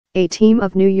A team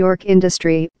of New York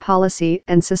industry, policy,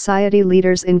 and society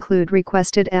leaders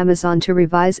requested Amazon to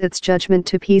revise its judgment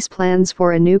to peace plans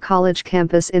for a new college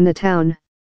campus in the town.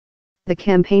 The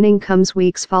campaigning comes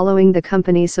weeks following the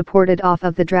company supported off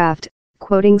of the draft,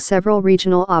 quoting several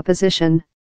regional opposition.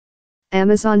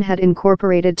 Amazon had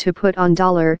incorporated to put on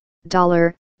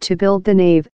 $, to build the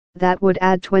nave, that would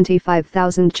add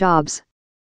 25,000 jobs.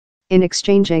 In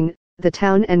exchanging, the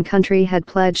town and country had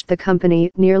pledged the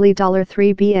company nearly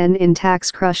 $3 billion in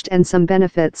tax crushed and some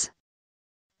benefits.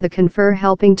 The confer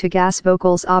helping to gas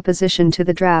vocals opposition to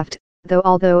the draft,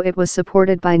 although it was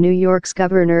supported by New York's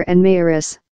governor and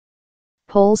mayoress.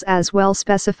 Polls as well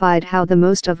specified how the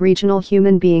most of regional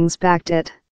human beings backed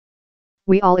it.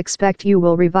 We all expect you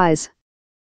will revise.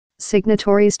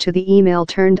 Signatories to the email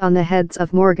turned on the heads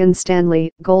of Morgan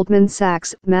Stanley, Goldman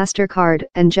Sachs, MasterCard,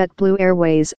 and JetBlue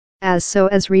Airways,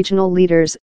 as regional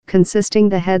leaders, consisting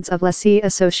the heads of lessee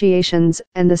associations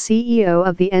and the CEO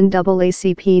of the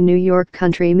NAACP New York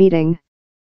Country Meeting.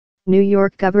 New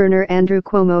York Governor Andrew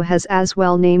Cuomo has as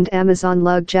well named Amazon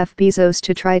lug Jeff Bezos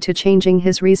to try to changing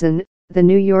his reason, the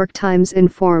New York Times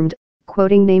informed,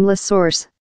 quoting nameless source.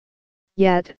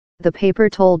 Yet, the paper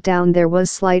told down there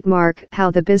was slight mark how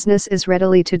the business is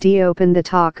readily to de-open the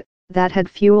talk, that had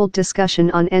fueled discussion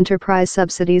on enterprise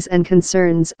subsidies and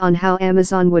concerns on how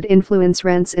Amazon would influence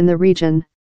rents in the region.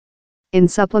 In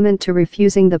supplement to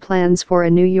refusing the plans for a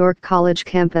New York college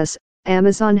campus,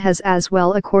 Amazon has as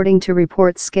well, according to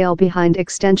reports, scale behind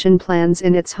extension plans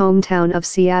in its hometown of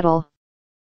Seattle.